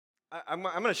I'm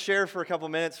going to share for a couple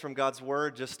minutes from God's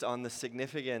Word just on the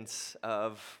significance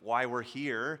of why we're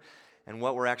here and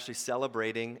what we're actually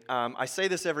celebrating. I say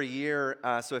this every year,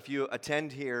 so if you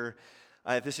attend here,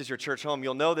 if this is your church home,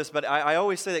 you'll know this, but I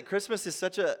always say that Christmas is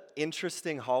such an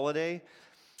interesting holiday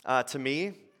to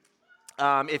me.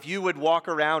 If you would walk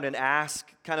around and ask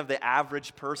kind of the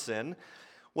average person,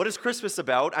 what is Christmas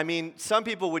about? I mean, some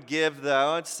people would give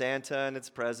it's Santa and it's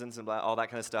presents and all that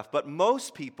kind of stuff, but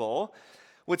most people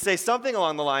would say something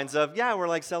along the lines of, yeah, we're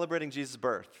like celebrating Jesus'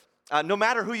 birth. No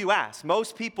matter who you ask,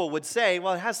 most people would say,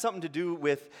 well, it has something to do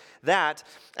with that.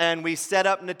 And we set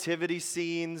up nativity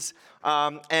scenes,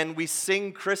 and we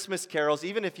sing Christmas carols.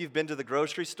 Even if you've been to the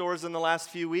grocery stores in the last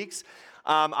few weeks,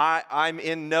 I'm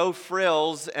in no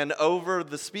frills, and over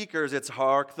the speakers, it's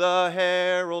Hark the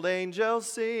Herald Angels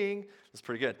Sing. That's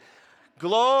pretty good.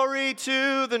 Glory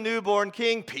to the newborn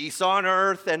King, peace on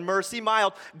earth and mercy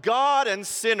mild, God and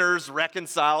sinners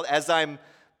reconciled. As I'm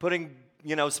putting,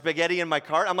 spaghetti in my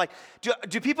cart, I'm like,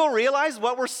 do people realize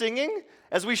what we're singing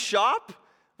as we shop,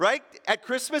 right? At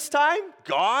Christmas time,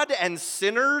 God and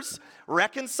sinners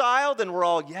reconciled, and we're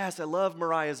all, yes, I love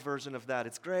Mariah's version of that.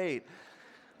 It's great,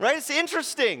 right? It's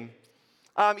interesting.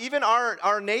 Even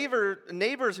our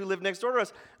neighbors who live next door to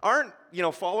us aren't,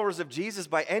 followers of Jesus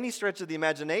by any stretch of the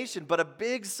imagination, but a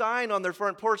big sign on their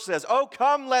front porch says, "Oh,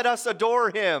 come, let us adore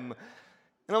him."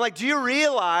 And I'm like, do you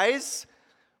realize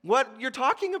what you're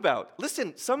talking about?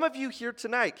 Listen, some of you here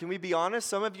tonight, can we be honest?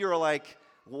 Some of you are like,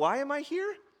 why am I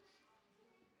here?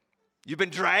 You've been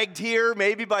dragged here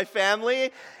maybe by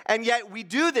family, and yet we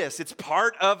do this. It's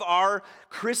part of our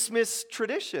Christmas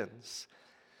traditions.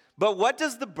 But what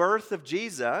does the birth of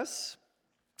Jesus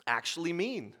actually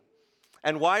mean?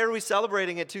 And why are we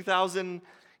celebrating it 2,000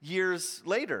 years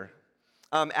later?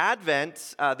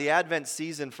 Advent, the Advent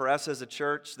season for us as a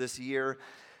church this year,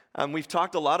 we've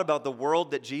talked a lot about the world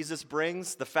that Jesus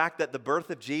brings, the fact that the birth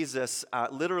of Jesus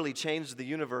literally changed the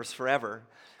universe forever.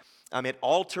 It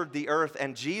altered the earth,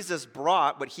 and Jesus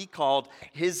brought what he called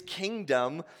his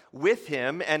kingdom with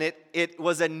him, and it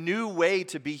was a new way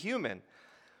to be human.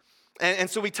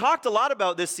 And so we talked a lot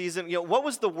about this season. What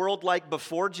was the world like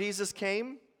before Jesus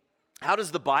came? How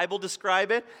does the Bible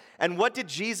describe it? And what did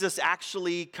Jesus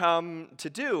actually come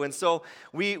to do? And so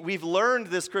we've learned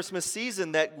this Christmas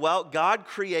season that, God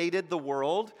created the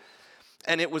world,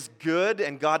 and it was good,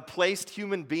 and God placed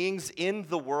human beings in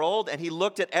the world, and he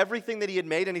looked at everything that he had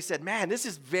made, and he said, man, this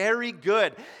is very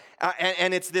good.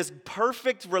 And it's this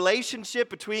perfect relationship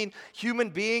between human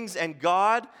beings and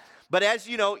God. But as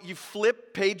you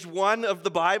flip page 1 of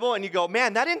the Bible and you go,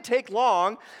 man, that didn't take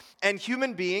long, and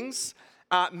human beings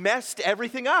messed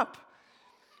everything up.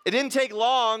 It didn't take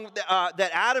long that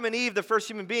Adam and Eve, the first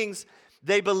human beings,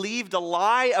 they believed a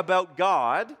lie about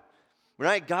God,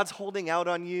 right? God's holding out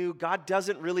on you. God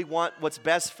doesn't really want what's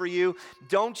best for you.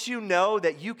 Don't you know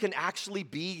that you can actually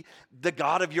be the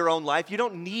God of your own life? You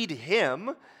don't need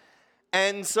him.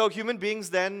 And so human beings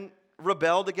then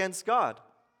rebelled against God.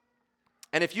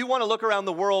 And if you want to look around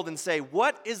the world and say,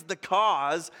 what is the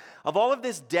cause of all of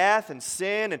this death and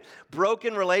sin and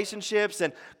broken relationships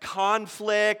and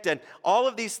conflict and all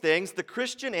of these things, the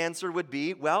Christian answer would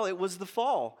be, it was the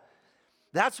fall.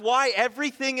 That's why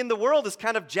everything in the world is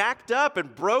kind of jacked up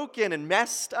and broken and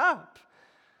messed up.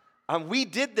 We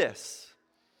did this.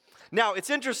 Now, it's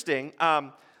interesting.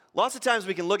 Lots of times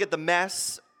we can look at the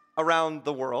mess around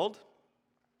the world,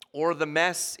 or the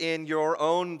mess in your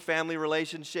own family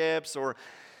relationships, or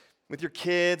with your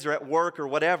kids, or at work, or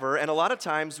whatever. And a lot of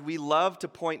times we love to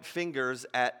point fingers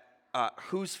at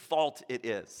whose fault it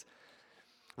is,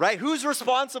 right? Who's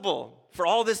responsible for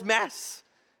all this mess?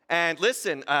 And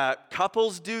listen,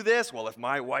 couples do this. Well, if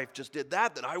my wife just did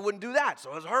that, then I wouldn't do that,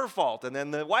 so it's her fault. And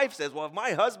then the wife says, well, if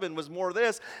my husband was more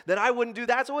this, then I wouldn't do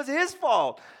that, so it's his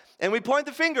fault. And we point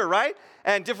the finger, right?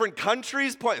 And different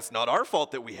countries point, it's not our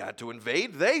fault that we had to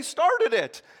invade. They started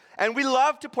it. And we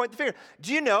love to point the finger.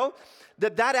 Do you know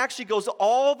that actually goes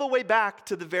all the way back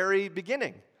to the very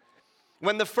beginning?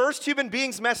 When the first human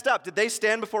beings messed up, did they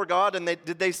stand before God and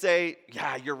did they say,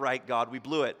 yeah, you're right, God, we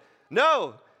blew it?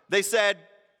 No. They said,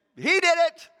 he did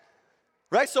it.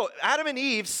 Right? So Adam and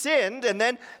Eve sinned, and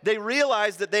then they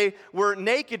realized that they were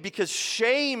naked because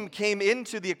shame came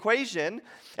into the equation.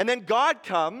 And then God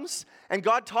comes, and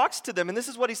God talks to them, and this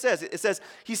is what he says.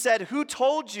 He said, who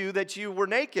told you that you were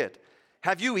naked?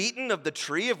 Have you eaten of the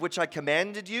tree of which I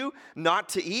commanded you not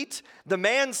to eat? The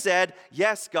man said,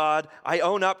 yes, God, I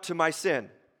own up to my sin.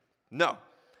 No.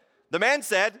 The man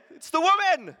said, it's the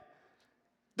woman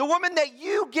that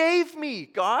you gave me,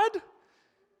 God.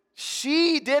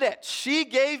 She did it. She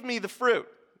gave me the fruit,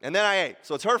 and then I ate,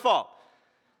 so it's her fault.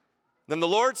 Then the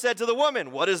Lord said to the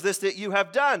woman, what is this that you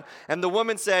have done? And the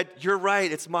woman said, you're right,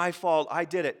 it's my fault, I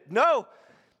did it. No,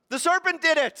 the serpent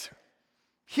did it.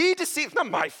 He deceived,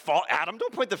 not my fault, Adam,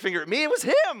 don't point the finger at me, it was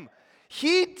him.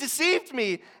 He deceived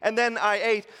me, and then I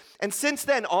ate. And since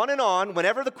then, on and on,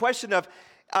 whenever the question of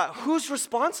who's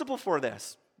responsible for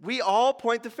this, we all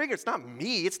point the finger. It's not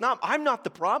me, I'm not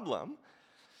the problem.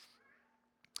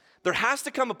 There has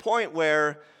to come a point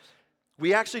where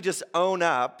we actually just own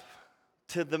up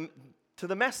to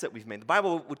the mess that we've made. The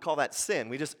Bible would call that sin.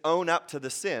 We just own up to the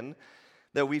sin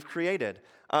that we've created.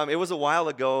 It was a while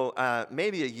ago,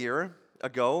 maybe a year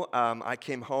ago, I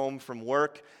came home from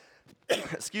work,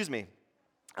 excuse me,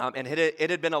 and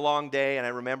it had been a long day, and I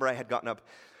remember I had gotten up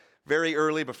very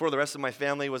early before the rest of my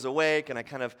family was awake, and I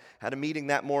kind of had a meeting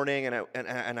that morning,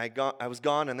 and I was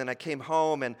gone, and then I came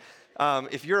home, and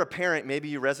if you're a parent, maybe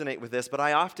you resonate with this, but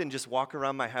I often just walk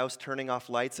around my house turning off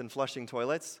lights and flushing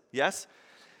toilets, yes?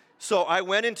 So I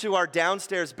went into our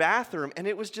downstairs bathroom, and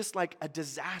it was just like a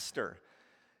disaster.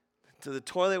 So the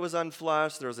toilet was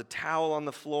unflushed, there was a towel on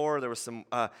the floor, there was some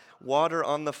water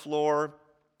on the floor,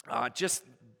 just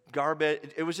garbage.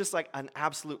 It was just like an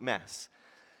absolute mess.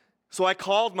 So I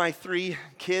called my 3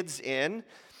 kids in,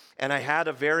 and I had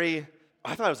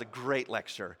I thought it was a great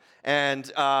lecture. And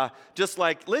just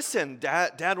like, listen,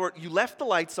 Dad, you left the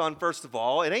lights on, first of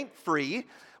all. It ain't free,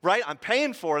 right? I'm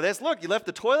paying for this. Look, you left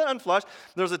the toilet unflushed.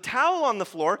 There's a towel on the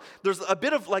floor. There's a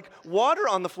bit of like water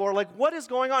on the floor. Like, what is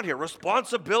going on here?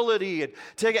 Responsibility.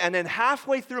 And then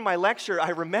halfway through my lecture, I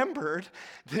remembered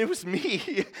that it was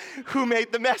me who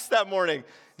made the mess that morning.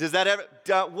 Does that ever,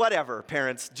 whatever,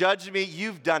 parents, judge me,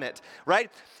 you've done it, right?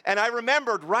 And I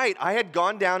remembered, right, I had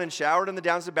gone down and showered in the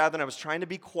downstairs bathroom, and I was trying to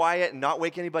be quiet and not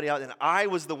wake anybody out, and I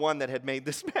was the one that had made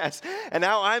this mess. And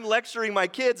now I'm lecturing my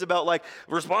kids about like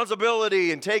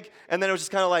responsibility and then it was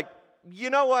just kind of like,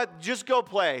 you know what, just go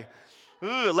play.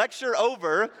 Lecture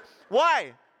over.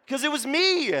 Why? Because it was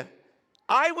me.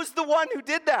 I was the one who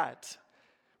did that,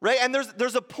 right? And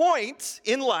there's a point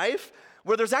in life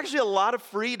where there's actually a lot of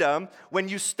freedom when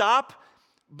you stop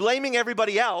blaming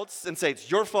everybody else and say,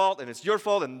 it's your fault, and it's your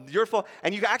fault, and your fault,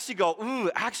 and you actually go,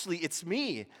 actually, it's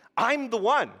me. I'm the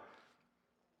one.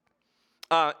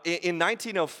 In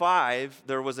 1905,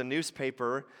 there was a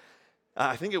newspaper,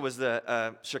 I think it was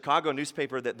the Chicago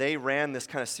newspaper, that they ran this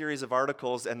kind of series of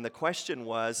articles, and the question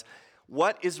was,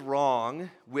 what is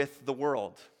wrong with the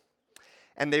world?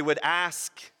 And they would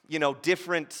ask,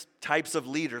 different types of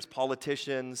leaders,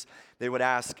 politicians. They would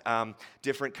ask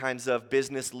different kinds of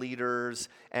business leaders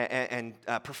and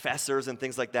professors and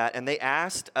things like that. And they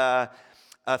asked a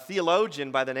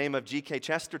theologian by the name of G.K.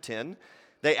 Chesterton,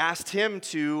 they asked him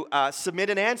to submit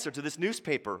an answer to this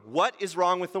newspaper. What is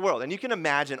wrong with the world? And you can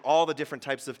imagine all the different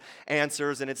types of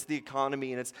answers, and it's the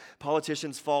economy, and it's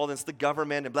politicians' fault, and it's the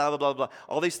government, and blah, blah, blah, blah,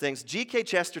 all these things. G.K.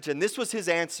 Chesterton, this was his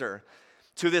answer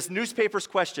to this newspaper's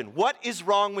question, what is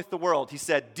wrong with the world? He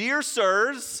said, dear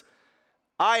sirs,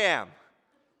 I am.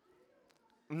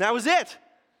 And that was it.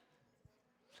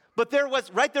 But there was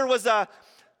a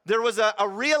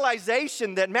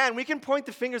realization that, man, we can point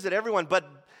the fingers at everyone, but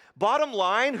bottom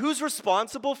line, who's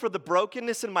responsible for the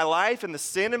brokenness in my life and the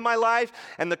sin in my life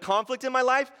and the conflict in my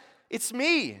life? It's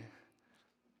me.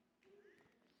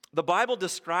 The Bible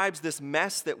describes this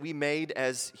mess that we made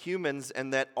as humans,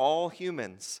 and that all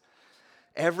humans,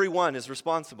 everyone is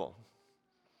responsible.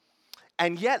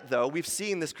 And yet, though, we've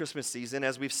seen this Christmas season,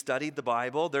 as we've studied the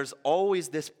Bible, there's always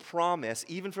this promise,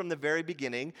 even from the very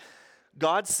beginning.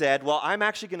 God said, well, I'm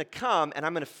actually going to come and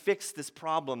I'm going to fix this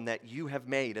problem that you have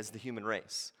made as the human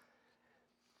race.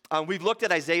 We've looked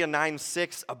at Isaiah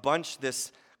 9:6 a bunch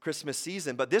this Christmas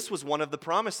season, but this was one of the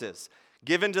promises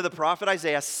given to the prophet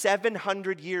Isaiah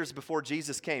 700 years before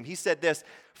Jesus came. He said this,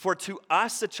 for to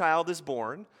us a child is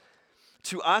born,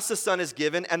 to us a son is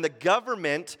given, and the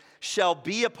government shall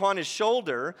be upon his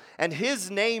shoulder, and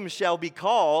his name shall be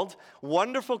called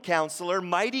Wonderful Counselor,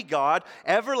 Mighty God,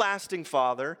 Everlasting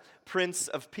Father, Prince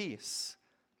of Peace.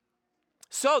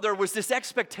 So there was this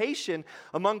expectation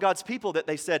among God's people that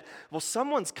they said, well,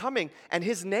 someone's coming, and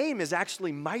his name is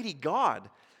actually Mighty God.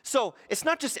 So it's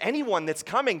not just anyone that's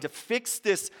coming to fix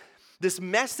this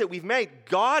mess that we've made.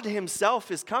 God himself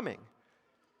is coming.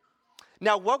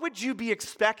 Now, what would you be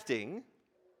expecting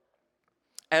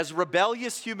as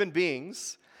rebellious human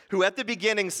beings who at the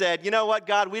beginning said, you know what,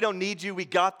 God, we don't need you, we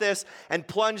got this, and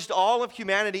plunged all of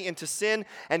humanity into sin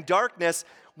and darkness?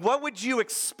 What would you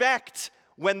expect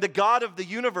when the God of the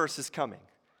universe is coming?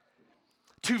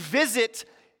 To visit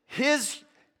his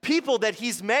people that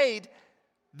he's made,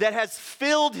 that has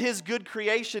filled his good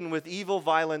creation with evil,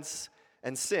 violence,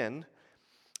 and sin.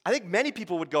 I think many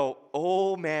people would go,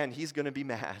 oh man, he's going to be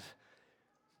mad.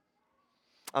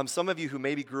 Some of you who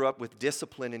maybe grew up with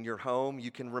discipline in your home,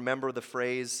 you can remember the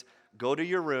phrase, go to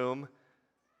your room,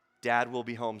 Dad will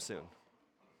be home soon.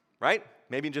 Right?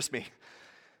 Maybe just me.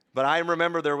 But I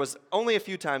remember there was only a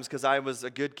few times because I was a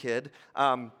good kid.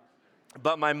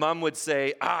 But my mom would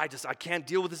say, I can't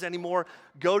deal with this anymore.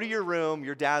 Go to your room.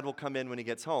 Your dad will come in when he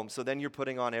gets home. So then you're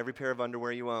putting on every pair of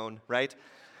underwear you own, right?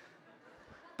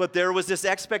 But there was this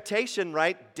expectation,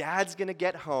 right? Dad's going to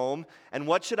get home. And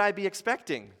what should I be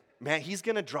expecting? Man, he's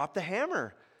going to drop the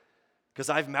hammer. Because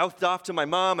I've mouthed off to my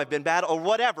mom, I've been bad, or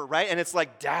whatever, right? And it's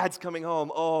like, Dad's coming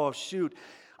home. Oh, shoot.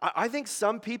 I think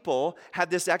some people had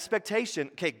this expectation,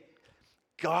 okay,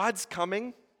 God's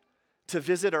coming to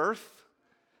visit earth.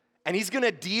 And he's going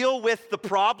to deal with the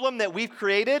problem that we've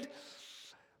created.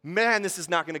 Man, this is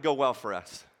not going to go well for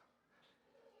us.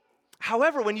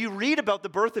 However, when you read about the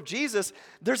birth of Jesus,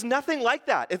 there's nothing like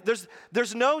that.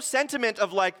 There's no sentiment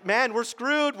of like, man, we're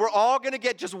screwed. We're all going to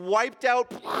get just wiped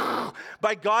out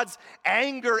by God's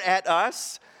anger at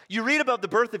us. You read about the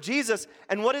birth of Jesus,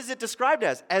 and what is it described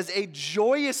as? As a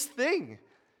joyous thing.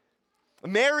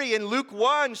 Mary in Luke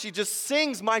 1, she just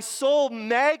sings, my soul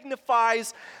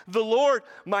magnifies the Lord,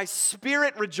 my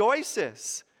spirit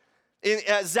rejoices. In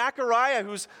Zechariah,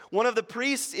 who's one of the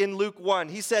priests in Luke 1,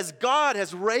 he says, God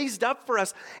has raised up for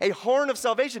us a horn of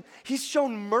salvation. He's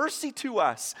shown mercy to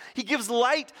us. He gives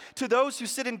light to those who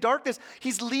sit in darkness.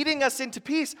 He's leading us into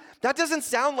peace. That doesn't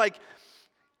sound like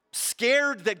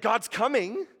scared that God's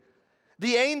coming.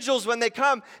 The angels, when they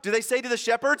come, do they say to the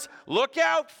shepherds, look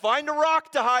out, find a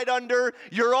rock to hide under,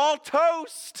 you're all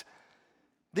toast?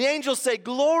 The angels say,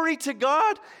 glory to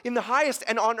God in the highest,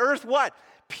 and on earth what?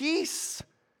 Peace.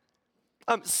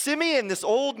 Simeon, this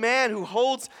old man who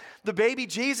holds the baby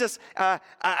Jesus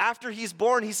after he's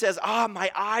born, he says,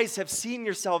 my eyes have seen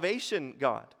your salvation,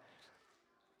 God.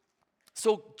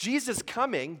 So Jesus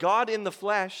coming, God in the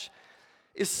flesh,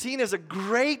 is seen as a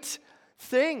great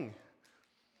thing.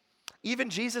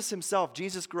 Even Jesus himself,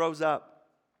 Jesus grows up,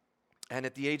 and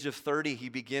at the age of 30, he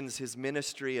begins his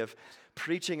ministry of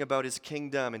preaching about his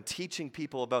kingdom and teaching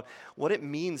people about what it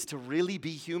means to really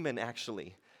be human,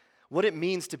 actually. What it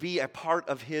means to be a part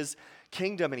of his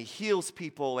kingdom, and he heals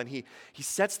people, and he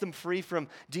sets them free from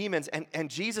demons. And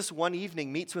Jesus one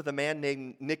evening meets with a man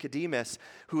named Nicodemus,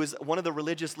 who is one of the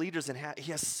religious leaders, and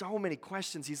he has so many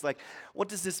questions. He's like, what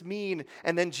does this mean?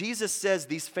 And then Jesus says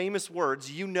these famous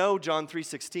words, you know John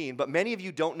 3:16, but many of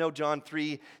you don't know John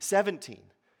 3:17.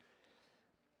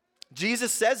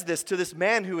 Jesus says this to this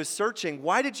man who is searching,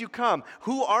 why did you come?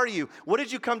 Who are you? What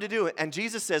did you come to do? And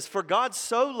Jesus says, for God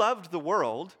so loved the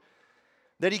world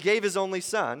that he gave his only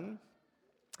son,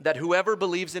 that whoever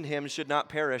believes in him should not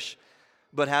perish,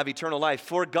 but have eternal life.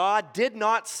 For God did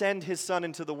not send his son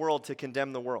into the world to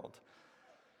condemn the world,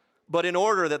 but in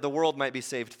order that the world might be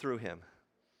saved through him.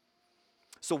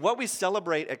 So what we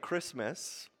celebrate at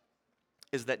Christmas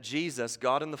is that Jesus,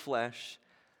 God in the flesh,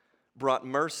 brought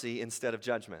mercy instead of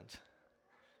judgment.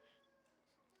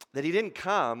 That he didn't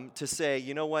come to say,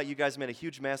 you know what, you guys made a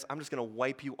huge mess, I'm just going to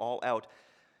wipe you all out.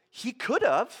 He could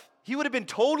have. He would have been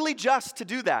totally just to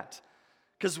do that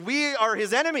because we are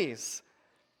his enemies.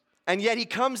 And yet he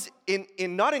comes in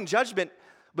not in judgment,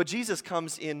 but Jesus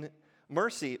comes in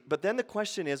mercy. But then the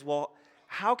question is, well,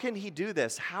 how can he do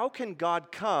this? How can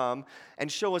God come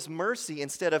and show us mercy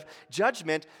instead of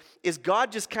judgment? Is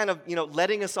God just kind of,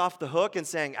 letting us off the hook and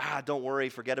saying, don't worry,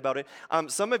 forget about it?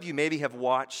 Some of you maybe have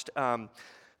watched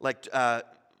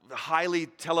highly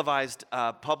televised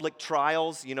public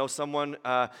trials, someone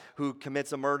who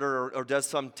commits a murder or does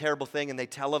some terrible thing, and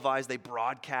they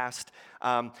broadcast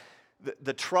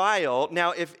the trial.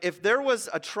 Now, if there was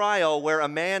a trial where a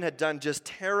man had done just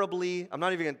terribly, I'm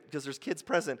not even going to, because there's kids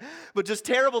present, but just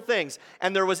terrible things,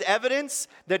 and there was evidence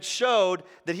that showed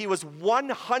that he was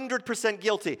 100%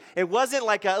 guilty. It wasn't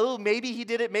like, maybe he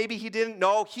did it, maybe he didn't.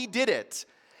 No, he did it.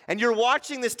 And you're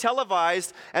watching this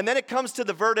televised, and then it comes to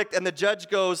the verdict, and the judge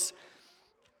goes,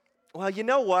 well, you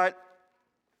know what?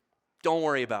 Don't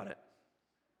worry about it.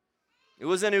 It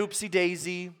was an oopsie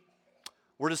daisy.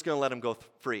 We're just going to let him go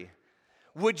free.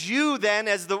 Would you then,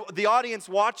 as the audience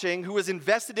watching who is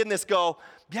invested in this, go,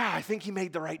 yeah, I think he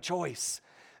made the right choice?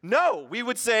 No, we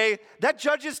would say, that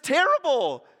judge is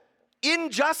terrible.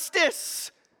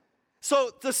 Injustice. So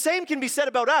the same can be said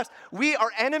about us. We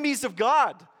are enemies of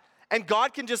God. And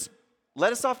God can just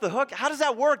let us off the hook? How does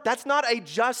that work? That's not a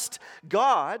just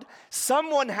God.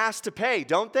 Someone has to pay,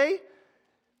 don't they?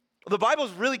 The Bible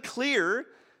is really clear.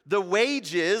 The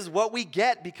wages, what we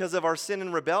get because of our sin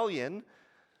and rebellion,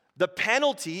 the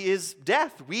penalty is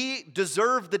death. We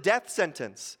deserve the death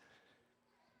sentence.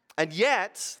 And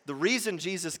yet, the reason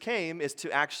Jesus came is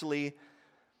to actually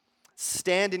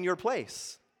stand in your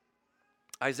place,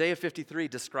 Isaiah 53,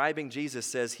 describing Jesus,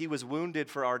 says, "He was wounded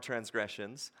for our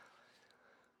transgressions.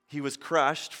 He was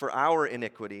crushed for our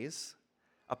iniquities.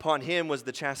 Upon him was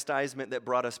the chastisement that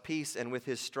brought us peace, and with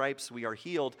his stripes we are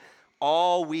healed.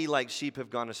 All we like sheep have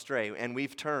gone astray, and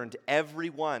we've turned every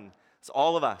one," it's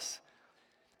all of us,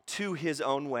 "to his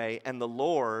own way, and the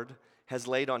Lord has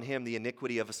laid on him the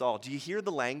iniquity of us all." Do you hear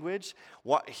the language?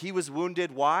 He was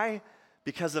wounded, why?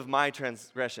 Because of my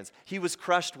transgressions. He was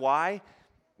crushed, why?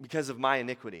 Because of my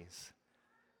iniquities.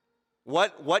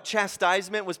 What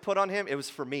chastisement was put on him? It was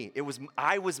for me.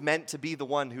 I was meant to be the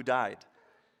one who died.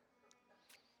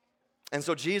 And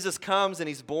so Jesus comes and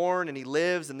he's born and he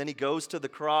lives and then he goes to the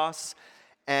cross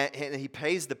and he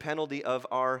pays the penalty of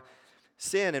our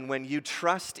sin. And when you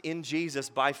trust in Jesus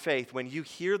by faith, when you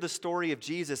hear the story of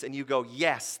Jesus and you go,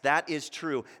 yes, that is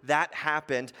true, that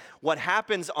happened, what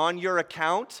happens on your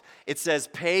account, it says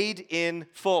paid in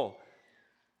full.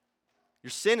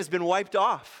 Your sin has been wiped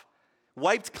off,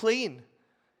 wiped clean.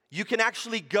 You can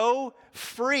actually go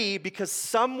free because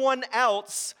someone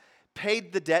else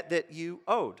paid the debt that you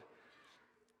owed.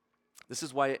 This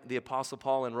is why the Apostle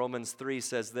Paul in Romans 3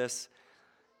 says this.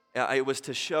 It was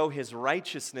to show his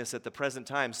righteousness at the present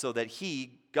time so that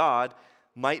he, God,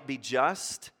 might be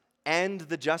just and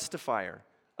the justifier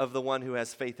of the one who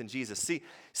has faith in Jesus.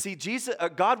 See, Jesus,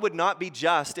 God would not be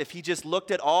just if he just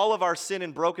looked at all of our sin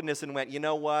and brokenness and went, you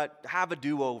know what, have a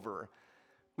do-over.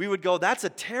 We would go, that's a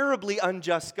terribly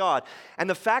unjust God. And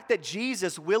the fact that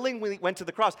Jesus willingly went to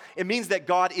the cross, it means that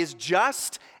God is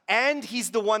just and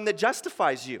he's the one that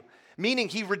justifies you. Meaning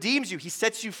he redeems you. He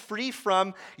sets you free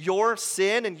from your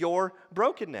sin and your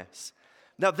brokenness.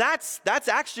 Now that's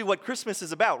actually what Christmas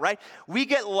is about, right? We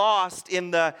get lost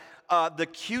in the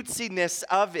cutesiness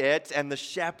of it and the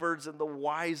shepherds and the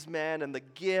wise men and the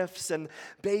gifts and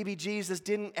baby Jesus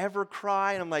didn't ever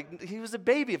cry. And I'm like, he was a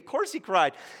baby. Of course he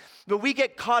cried. But we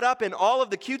get caught up in all of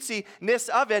the cutesiness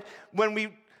of it when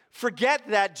we forget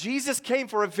that Jesus came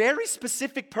for a very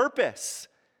specific purpose,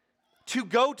 to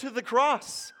go to the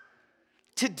cross,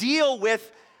 to deal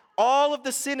with all of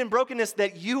the sin and brokenness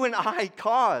that you and I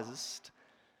caused.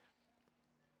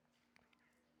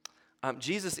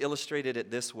 Jesus illustrated it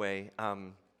this way.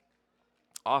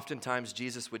 Oftentimes,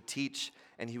 Jesus would teach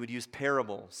and he would use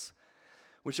parables,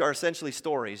 which are essentially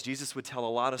stories. Jesus would tell a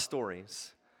lot of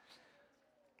stories.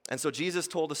 And so Jesus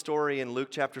told a story in Luke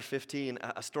chapter 15,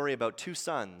 a story about two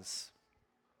sons.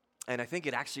 And I think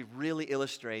it actually really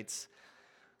illustrates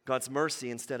God's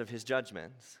mercy instead of his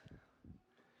judgments.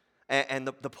 And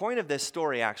the point of this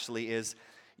story actually is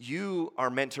you are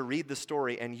meant to read the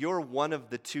story and you're one of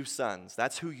the two sons.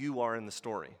 That's who you are in the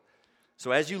story.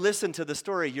 So as you listen to the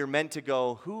story, you're meant to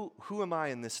go, who am I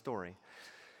in this story?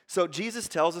 So Jesus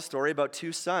tells a story about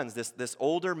two sons. This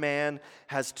older man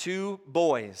has two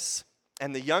boys.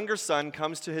 And the younger son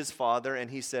comes to his father and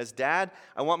he says, "Dad,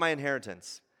 I want my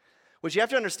inheritance." Which you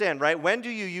have to understand, right? When do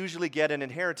you usually get an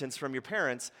inheritance from your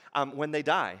parents? When they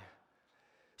die.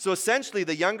 So essentially,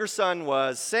 the younger son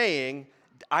was saying,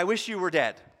 I wish you were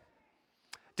dead.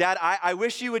 Dad, I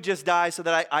wish you would just die so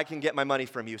that I can get my money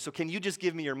from you. So can you just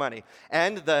give me your money?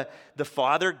 And the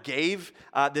father gave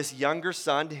this younger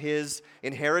son his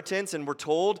inheritance, and we're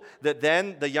told that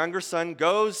then the younger son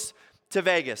goes to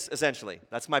Vegas, essentially.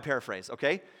 That's my paraphrase,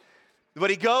 okay? But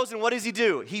he goes, and what does he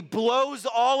do? He blows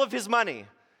all of his money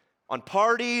on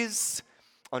parties,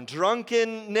 on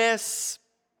drunkenness,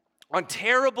 on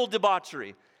terrible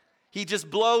debauchery. He just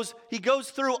blows, he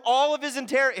goes through all of his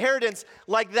inheritance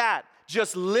like that,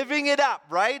 just living it up,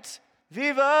 right?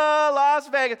 Viva Las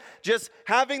Vegas, just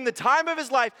having the time of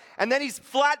his life, and then he's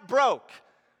flat broke.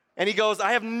 And he goes,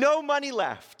 I have no money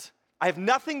left. I have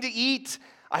nothing to eat.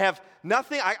 I have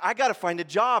nothing, I got to find a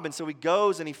job. And so he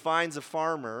goes and he finds a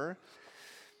farmer,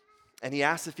 and he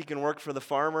asks if he can work for the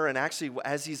farmer. And actually,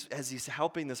 as he's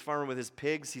helping this farmer with his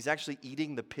pigs, he's actually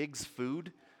eating the pigs'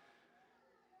 food.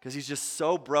 Because he's just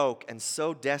so broke and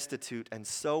so destitute and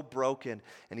so broken,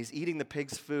 and he's eating the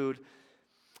pig's food.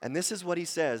 And this is what he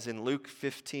says in Luke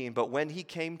 15. But when he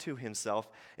came to himself,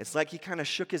 it's like he kind of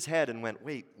shook his head and went,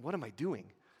 wait, what am I doing?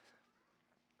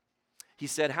 He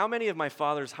said, how many of my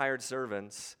father's hired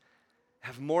servants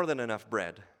have more than enough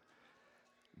bread?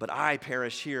 But I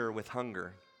perish here with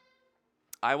hunger.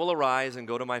 I will arise and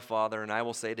go to my father, and I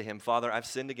will say to him, Father, I've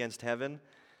sinned against heaven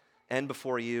and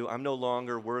before you. I'm no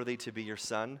longer worthy to be your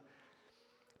son.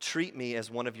 Treat me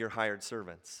as one of your hired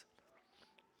servants.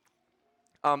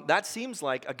 That seems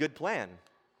like a good plan,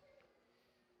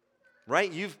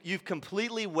 right? You've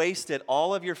completely wasted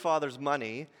all of your father's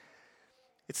money.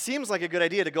 It seems like a good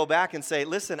idea to go back and say,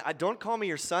 listen, don't call me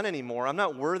your son anymore. I'm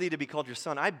not worthy to be called your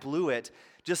son. I blew it.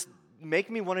 Just make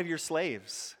me one of your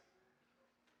slaves.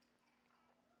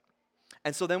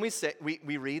 And so then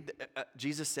we read,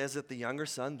 Jesus says that the younger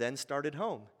son then started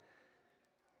home.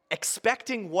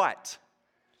 Expecting what?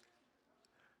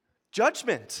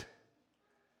 Judgment,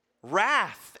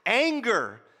 wrath,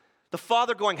 anger. The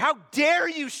father going, how dare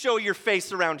you show your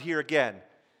face around here again?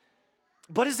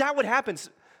 But is that what happens?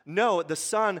 No, the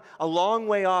son a long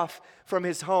way off from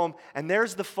his home, and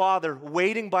there's the father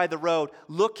waiting by the road,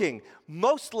 looking,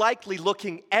 most likely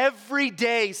looking every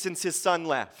day since his son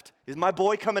left. Is my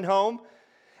boy coming home?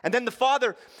 And then the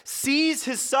father sees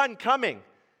his son coming,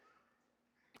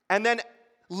 and then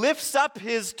lifts up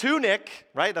his tunic,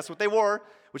 right? That's what they wore,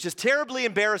 which is terribly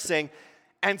embarrassing,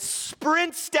 and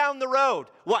sprints down the road.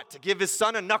 What, to give his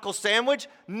son a knuckle sandwich?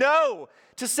 No,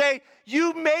 to say,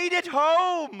 you made it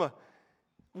home.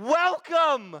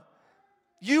 Welcome.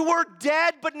 You were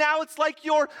dead, but now it's like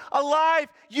you're alive.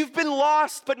 You've been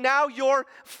lost, but now you're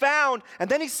found. And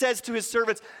then he says to his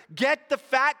servants, get the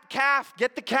fat calf,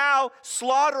 get the cow,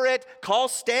 slaughter it, call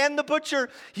Stan the butcher.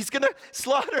 He's going to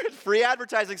slaughter it. Free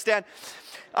advertising, Stan.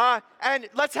 And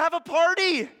let's have a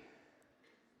party.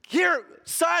 Here,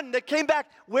 son that came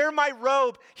back, wear my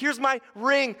robe. Here's my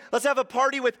ring. Let's have a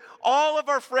party with all of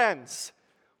our friends.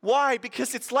 Why?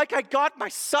 Because it's like I got my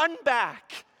son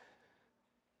back.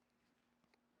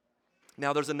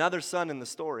 Now, there's another son in the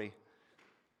story,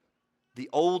 the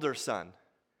older son.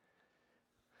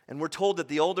 And we're told that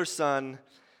the older son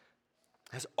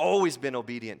has always been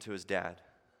obedient to his dad,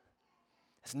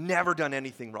 has never done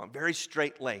anything wrong, very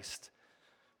straight-laced.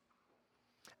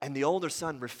 And the older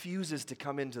son refuses to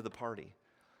come into the party.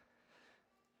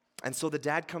 And so the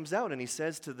dad comes out and he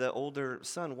says to the older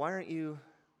son, why aren't you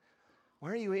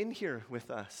in here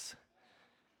with us?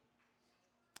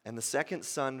 And the second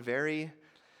son very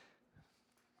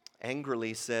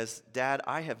angrily says, Dad,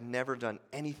 I have never done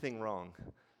anything wrong.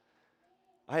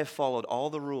 I have followed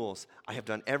all the rules. I have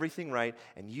done everything right,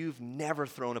 and you've never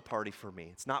thrown a party for me.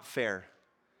 It's not fair.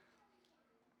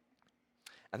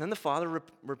 And then the father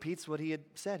repeats what he had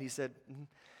said. He said,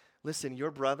 listen, your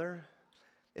brother,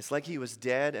 it's like he was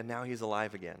dead and now he's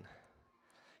alive again.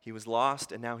 He was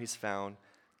lost and now he's found.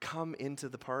 Come into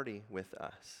the party with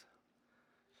us.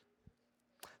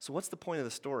 So what's the point of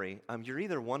the story? You're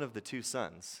either one of the two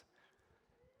sons.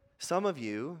 Some of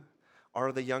you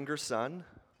are the younger son,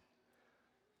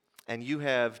 and you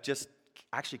have just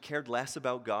actually cared less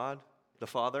about God, the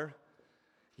Father.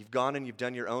 You've gone and you've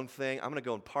done your own thing. I'm going to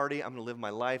go and party. I'm going to live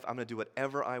my life. I'm going to do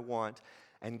whatever I want.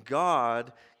 And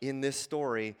God, in this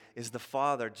story, is the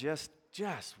Father just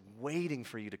waiting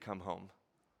for you to come home.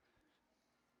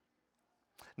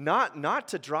 Not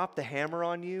to drop the hammer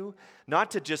on you, not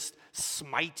to just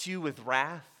smite you with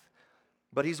wrath,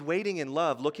 but he's waiting in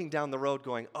love, looking down the road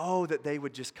going, oh, that they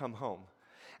would just come home.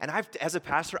 And as a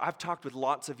pastor, I've talked with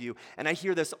lots of you, and I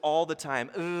hear this all the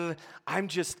time.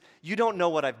 You don't know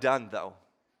what I've done, though.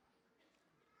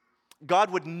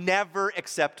 God would never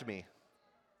accept me.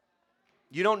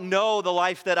 You don't know the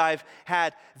life that I've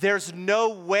had. There's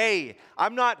no way.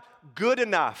 I'm not good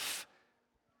enough.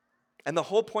 And the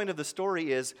whole point of the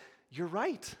story is, you're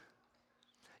right.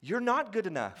 You're not good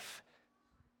enough.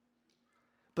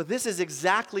 But this is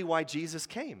exactly why Jesus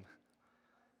came.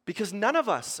 Because none of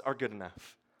us are good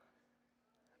enough.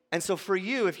 And so for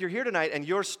you, if you're here tonight and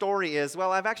your story is,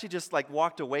 well, I've actually just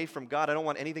walked away from God, I don't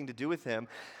want anything to do with him,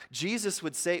 Jesus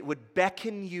would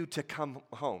beckon you to come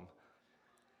home.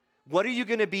 What are you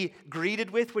going to be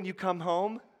greeted with when you come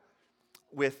home?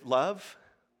 With love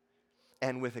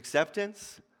and with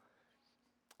acceptance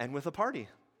and with a party.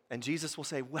 And Jesus will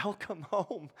say, welcome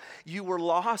home. You were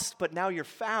lost, but now you're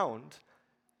found.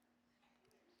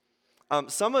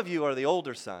 Some of you are the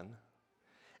older son,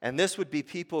 and this would be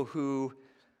people who,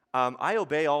 I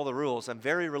obey all the rules. I'm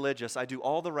very religious. I do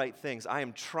all the right things. I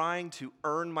am trying to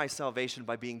earn my salvation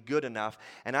by being good enough,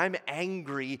 and I'm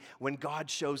angry when God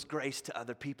shows grace to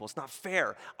other people. It's not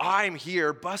fair. I'm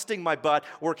here busting my butt,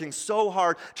 working so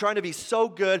hard, trying to be so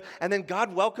good, and then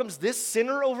God welcomes this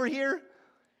sinner over here?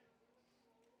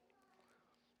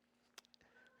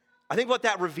 I think what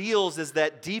that reveals is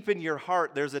that deep in your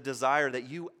heart, there's a desire that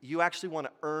you actually want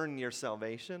to earn your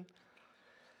salvation.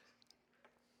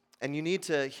 And you need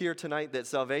to hear tonight that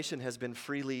salvation has been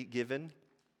freely given.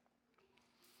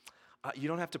 You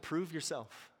don't have to prove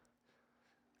yourself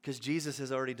because Jesus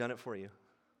has already done it for you.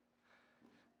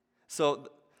 So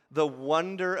the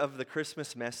wonder of the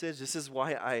Christmas message, this is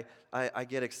why I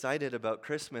get excited about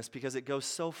Christmas, because it goes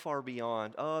so far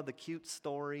beyond, the cute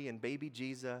story and baby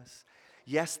Jesus.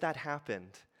 Yes, that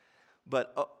happened,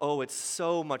 but it's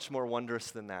so much more wondrous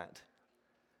than that.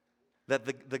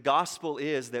 That the gospel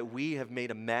is that we have made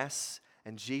a mess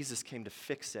and Jesus came to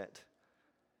fix it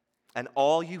And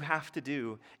all you have to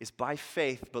do is by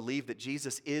faith believe that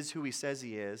Jesus is who he says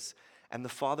he is, and the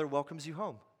Father welcomes you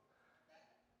home.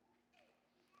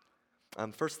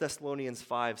 1 Thessalonians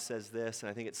 5 says this, and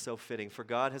I think it's so fitting. For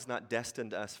God has not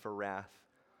destined us for wrath.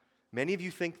 Many of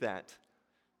you think that.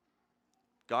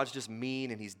 God's just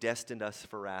mean and he's destined us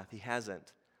for wrath. He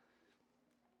hasn't.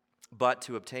 But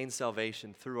to obtain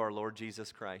salvation through our Lord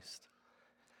Jesus Christ,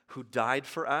 who died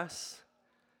for us,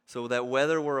 so that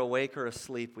whether we're awake or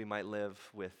asleep, we might live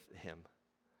with him.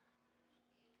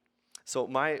 So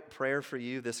my prayer for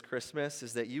you this Christmas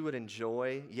is that you would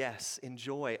enjoy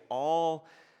all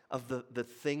of the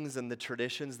things and the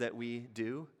traditions that we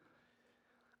do.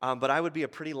 But I would be a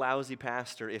pretty lousy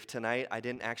pastor if tonight I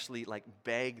didn't actually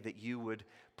beg that you would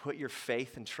put your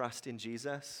faith and trust in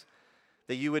Jesus.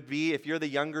 That you would be, if you're the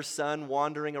younger son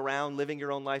wandering around living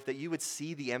your own life, that you would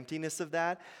see the emptiness of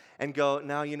that and go,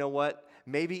 now you know what?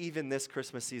 Maybe even this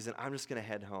Christmas season, I'm just going to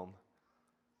head home.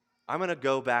 I'm going to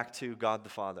go back to God the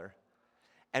Father.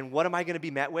 And what am I going to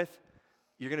be met with?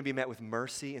 You're going to be met with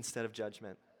mercy instead of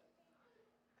judgment.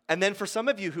 And then for some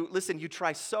of you who, listen, you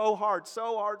try so hard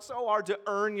to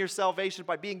earn your salvation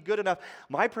by being good enough,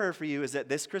 my prayer for you is that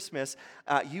this Christmas,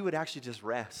 you would actually just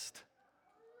rest.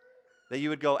 That you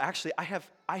would go, actually,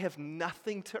 I have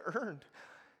nothing to earn.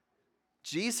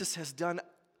 Jesus has done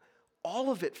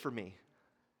all of it for me.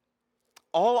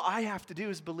 All I have to do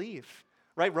is believe,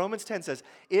 right? Romans 10 says,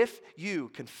 if you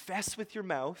confess with your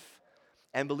mouth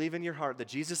and believe in your heart that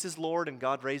Jesus is Lord and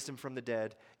God raised him from the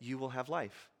dead, you will have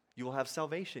life. You will have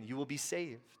salvation. You will be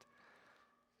saved.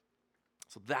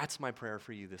 So that's my prayer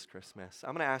for you this Christmas.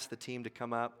 I'm going to ask the team to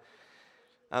come up.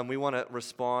 We want to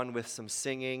respond with some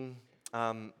singing.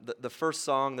 The first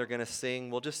song they're going to sing,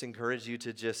 we'll just encourage you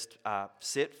to just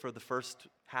sit for the first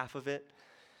half of it.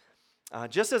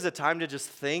 Just as a time to just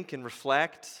think and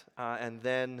reflect. And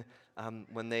then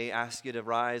when they ask you to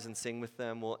rise and sing with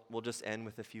them, we'll just end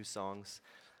with a few songs.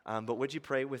 But would you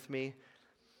pray with me?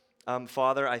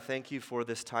 Father, I thank you for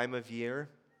this time of year.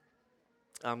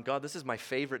 God, this is my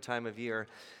favorite time of year.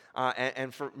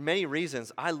 And for many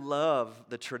reasons, I love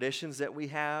the traditions that we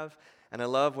have. And I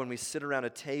love when we sit around a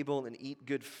table and eat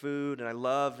good food. And I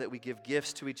love that we give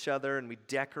gifts to each other and we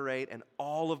decorate and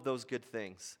all of those good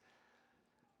things.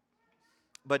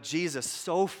 But Jesus,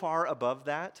 so far above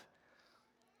that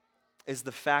is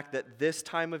the fact that this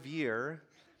time of year,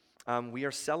 we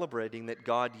are celebrating that,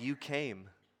 God, you came.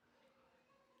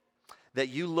 That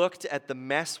you looked at the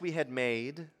mess we had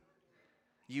made.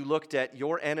 You looked at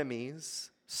your enemies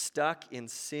stuck in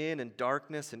sin and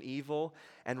darkness and evil.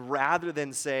 And rather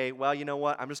than say, well, you know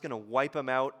what, I'm just going to wipe them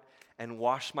out and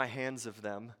wash my hands of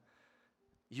them,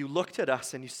 you looked at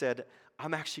us and you said,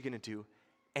 I'm actually going to do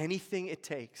anything it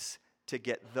takes to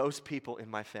get those people in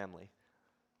my family.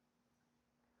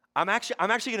 I'm actually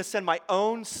going to send my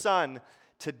own son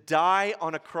to die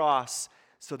on a cross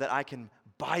so that I can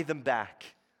buy them back.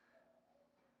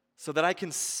 So that I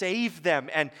can save them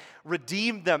and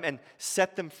redeem them and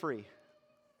set them free.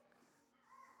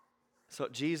 So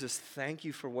Jesus, thank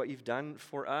you for what you've done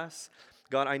for us.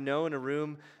 God, I know in a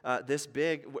room this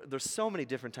big, there's so many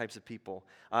different types of people.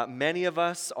 Many of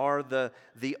us are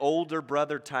the older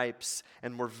brother types,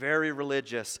 and we're very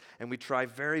religious, and we try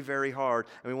very, very hard,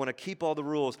 and we want to keep all the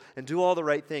rules and do all the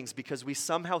right things because we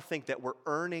somehow think that we're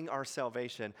earning our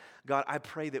salvation. God, I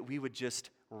pray that we would just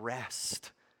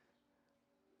rest.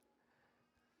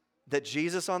 That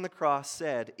Jesus on the cross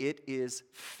said, it is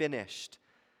finished.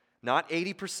 Not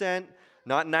 80%,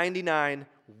 not 99%,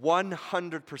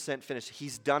 100% finished.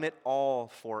 He's done it all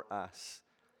for us.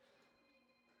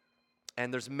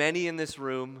 And there's many in this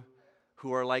room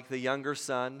who are like the younger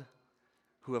son,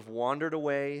 who have wandered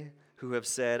away, who have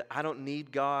said, I don't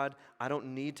need God, I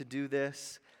don't need to do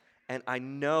this. And I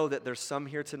know that there's some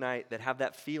here tonight that have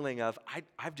that feeling of,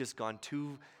 I've just gone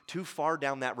too far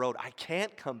down that road. I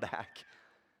can't come back.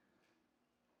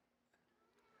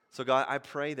 So God, I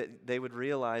pray that they would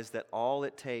realize that all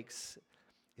it takes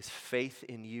is faith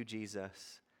in you,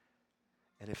 Jesus.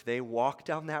 And if they walk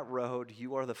down that road,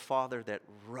 you are the Father that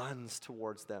runs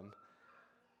towards them,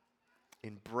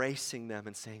 embracing them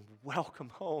and saying, welcome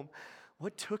home.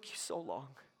 What took you so long?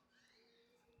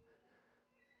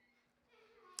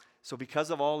 So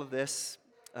because of all of this,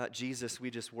 Jesus, we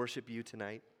just worship you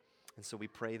tonight. And so we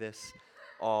pray this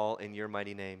all in your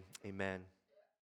mighty name. Amen.